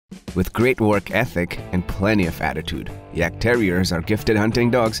With great work ethic and plenty of attitude, Jagdterriers are gifted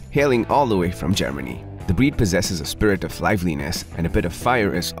hunting dogs hailing all the way from Germany. The breed possesses a spirit of liveliness, and a bit of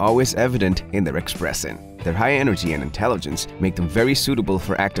fire is always evident in their expression. Their high energy and intelligence make them very suitable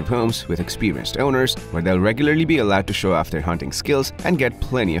for active homes with experienced owners, where they'll regularly be allowed to show off their hunting skills and get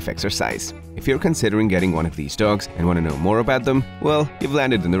plenty of exercise. If you're considering getting one of these dogs and want to know more about them, well, you've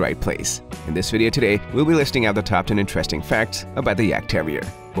landed in the right place. In this video today, we'll be listing out the top 10 interesting facts about the Jagdterrier.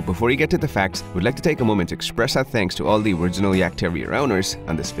 But before we get to the facts, we'd like to take a moment to express our thanks to all the original Jagdterrier owners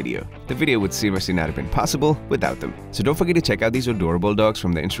on this video. The video would seriously not have been possible without them. So don't forget to check out these adorable dogs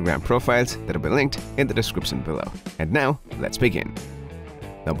from the Instagram profiles that have been linked in the description below. And now, let's begin.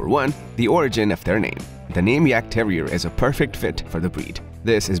 Number 1. The origin of their name. The name Jagdterrier is a perfect fit for the breed.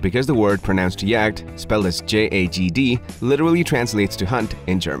 This is because the word pronounced Jagd, spelled as J-A-G-D, literally translates to hunt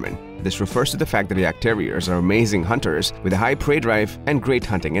in German. This refers to the fact that Jagdterriers are amazing hunters with a high prey drive and great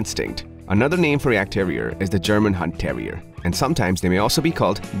hunting instinct. Another name for Jagdterrier is the German Hunt Terrier, and sometimes they may also be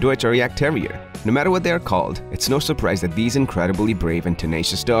called Deutscher Jagdterrier. No matter what they are called, it's no surprise that these incredibly brave and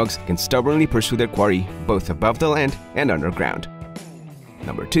tenacious dogs can stubbornly pursue their quarry both above the land and underground.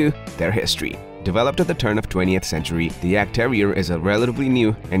 Number 2. Their history. Developed at the turn of 20th century, the Jagdterrier is a relatively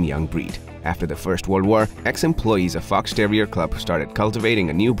new and young breed. After the First World War, ex-employees of Fox Terrier Club started cultivating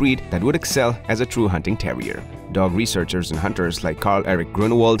a new breed that would excel as a true hunting terrier. Dog researchers and hunters like Carl Erik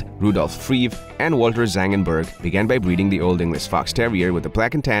Grunewald, Rudolf Freeve, and Walter Zangenberg began by breeding the Old English Fox Terrier with a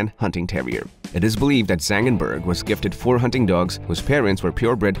black and tan hunting terrier. It is believed that Zangenberg was gifted 4 hunting dogs whose parents were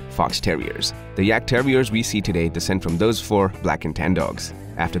purebred Fox Terriers. The Jagdterriers we see today descend from those 4 black and tan dogs.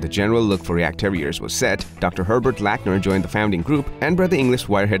 After the general look for Jagdterriers was set, Dr. Herbert Lackner joined the founding group and bred the English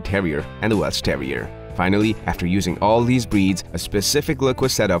Wirehead Terrier and the Welsh Terrier. Finally, after using all these breeds, a specific look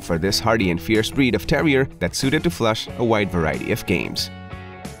was set up for this hardy and fierce breed of terrier that suited to flush a wide variety of games.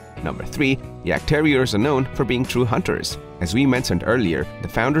 Number 3. Jagdterriers are known for being true hunters. As we mentioned earlier, the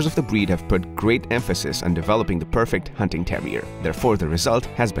founders of the breed have put great emphasis on developing the perfect hunting terrier. Therefore, the result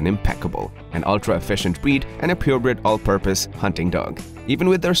has been impeccable: an ultra-efficient breed and a purebred all-purpose hunting dog. Even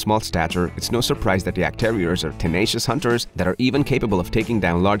with their small stature, it's no surprise that Jagdterriers are tenacious hunters that are even capable of taking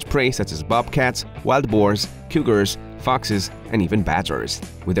down large prey such as bobcats, wild boars, cougars, foxes, and even badgers.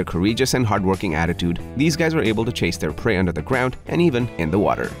 With their courageous and hardworking attitude, these guys are able to chase their prey under the ground and even in the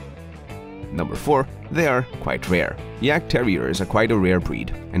water. Number 4. They are quite rare. Jagdterriers are quite a rare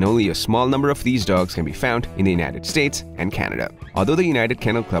breed, and only a small number of these dogs can be found in the United States and Canada. Although the United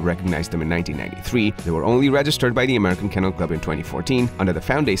Kennel Club recognized them in 1993, they were only registered by the American Kennel Club in 2014 under the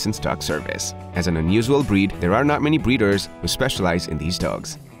Foundation's Dog Service. As an unusual breed, there are not many breeders who specialize in these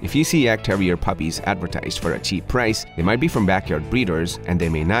dogs. If you see Jagdterrier puppies advertised for a cheap price, they might be from backyard breeders, and they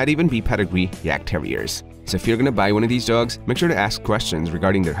may not even be pedigree Jagdterriers. So if you're going to buy one of these dogs, make sure to ask questions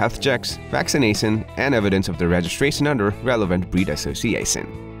regarding their health checks, vaccination, and evidence of their registration under relevant breed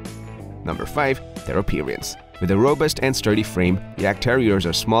association. Number 5. Their appearance. With a robust and sturdy frame, Jagdterriers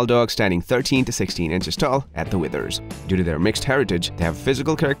are small dogs standing 13 to 16 inches tall at the withers. Due to their mixed heritage, they have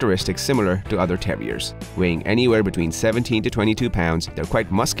physical characteristics similar to other terriers. Weighing anywhere between 17 to 22 pounds, they're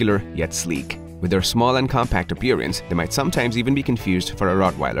quite muscular yet sleek. With their small and compact appearance, they might sometimes even be confused for a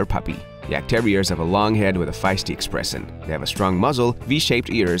Rottweiler puppy. Jagdterriers have a long head with a feisty expression. They have a strong muzzle, V-shaped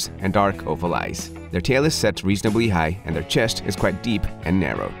ears, and dark oval eyes. Their tail is set reasonably high, and their chest is quite deep and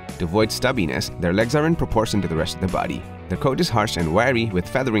narrow. To avoid stubbiness, their legs are in proportion to the rest of the body. Their coat is harsh and wiry with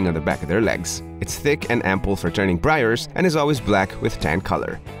feathering on the back of their legs. It's thick and ample for turning briars and is always black with tan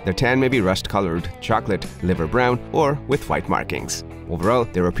color. Their tan may be rust-colored, chocolate, liver brown, or with white markings. Overall,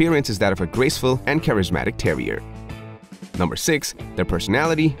 their appearance is that of a graceful and charismatic terrier. Number 6. Their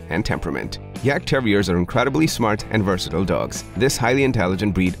personality and temperament. Jagdterriers are incredibly smart and versatile dogs. This highly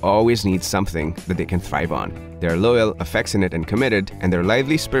intelligent breed always needs something that they can thrive on. They are loyal, affectionate, and committed, and their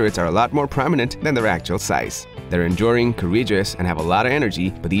lively spirits are a lot more prominent than their actual size. They're enduring, courageous, and have a lot of energy,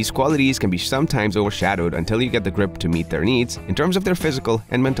 but these qualities can be sometimes overshadowed until you get the grip to meet their needs in terms of their physical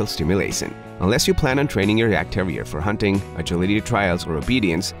and mental stimulation. Unless you plan on training your Jagdterrier for hunting, agility trials, or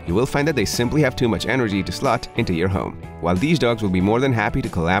obedience, you will find that they simply have too much energy to slot into your home. While these dogs will be more than happy to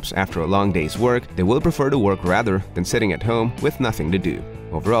collapse after a long day's work, they will prefer to work rather than sitting at home with nothing to do.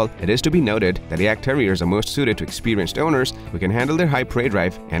 Overall, it is to be noted that Jagdterriers are most suited to experienced owners who can handle their high prey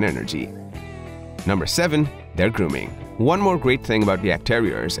drive and energy. Number 7. Their grooming. One more great thing about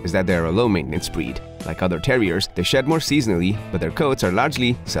Jagdterriers is that they are a low-maintenance breed. Like other terriers, they shed more seasonally, but their coats are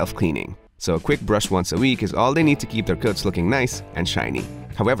largely self-cleaning. so a quick brush once a week is all they need to keep their coats looking nice and shiny.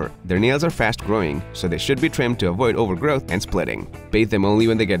 However, their nails are fast growing, so they should be trimmed to avoid overgrowth and splitting. Bathe them only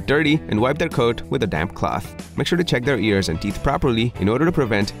when they get dirty and wipe their coat with a damp cloth. Make sure to check their ears and teeth properly in order to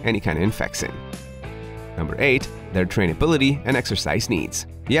prevent any kind of infection. Number 8. Their trainability and exercise needs.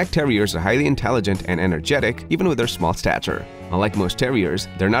 Jagdterriers are highly intelligent and energetic even with their small stature. Unlike most terriers,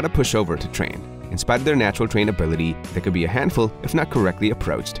 they're not a pushover to train. In spite of their natural trainability, they could be a handful if not correctly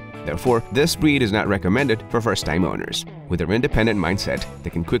approached. Therefore, this breed is not recommended for first-time owners. With their independent mindset, they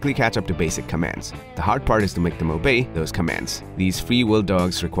can quickly catch up to basic commands. The hard part is to make them obey those commands. These free-will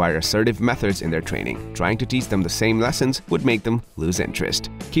dogs require assertive methods in their training. Trying to teach them the same lessons would make them lose interest.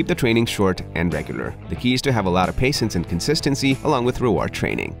 Keep the training short and regular. The key is to have a lot of patience and consistency along with reward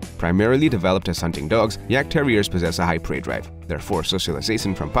training. Primarily developed as hunting dogs, Jagdterriers possess a high prey drive. Therefore,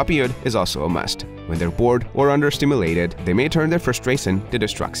 socialization from puppyhood is also a must. When they're bored or understimulated, they may turn their frustration to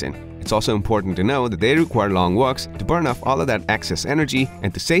destruction. It's also important to know that they require long walks to burn off all of that excess energy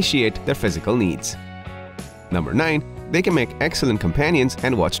and to satiate their physical needs. Number 9. They can make excellent companions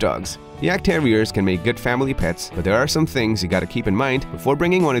and watchdogs. Jagdterriers can make good family pets, but there are some things you gotta keep in mind before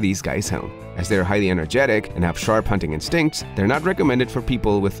bringing one of these guys home. As they are highly energetic and have sharp hunting instincts, they're not recommended for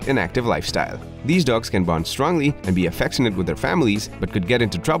people with an active lifestyle. These dogs can bond strongly and be affectionate with their families, but could get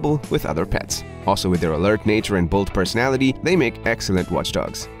into trouble with other pets. Also, with their alert nature and bold personality, they make excellent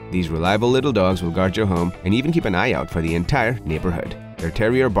watchdogs. These reliable little dogs will guard your home and even keep an eye out for the entire neighborhood. Their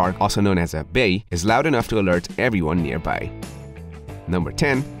terrier bark, also known as a bay, is loud enough to alert everyone nearby. Number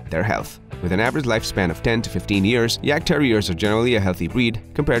 10. Their health. With an average lifespan of 10 to 15 years, Jagdterriers are generally a healthy breed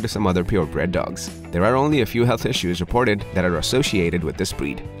compared to some other purebred dogs. There are only a few health issues reported that are associated with this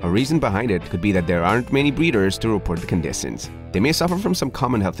breed. A reason behind it could be that there aren't many breeders to report the conditions. They may suffer from some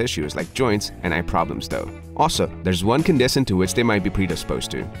common health issues like joints and eye problems though. Also, there's one condition to which they might be predisposed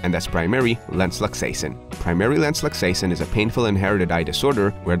to, and that's primary lens luxation. Primary lens luxation is a painful inherited eye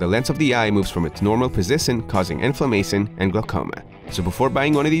disorder where the lens of the eye moves from its normal position, causing inflammation and glaucoma. So before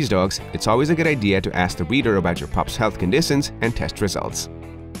buying one of these dogs, it's always a good idea to ask the breeder about your pup's health conditions and test results.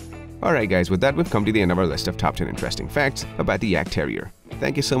 Alright guys, with that we've come to the end of our list of top 10 interesting facts about the Jagdterrier.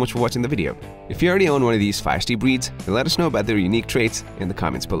 Thank you so much for watching the video. If you already own one of these feisty breeds, then let us know about their unique traits in the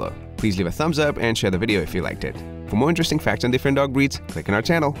comments below. Please leave a thumbs up and share the video if you liked it. For more interesting facts on different dog breeds, click on our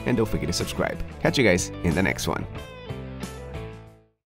channel and don't forget to subscribe. Catch you guys in the next one.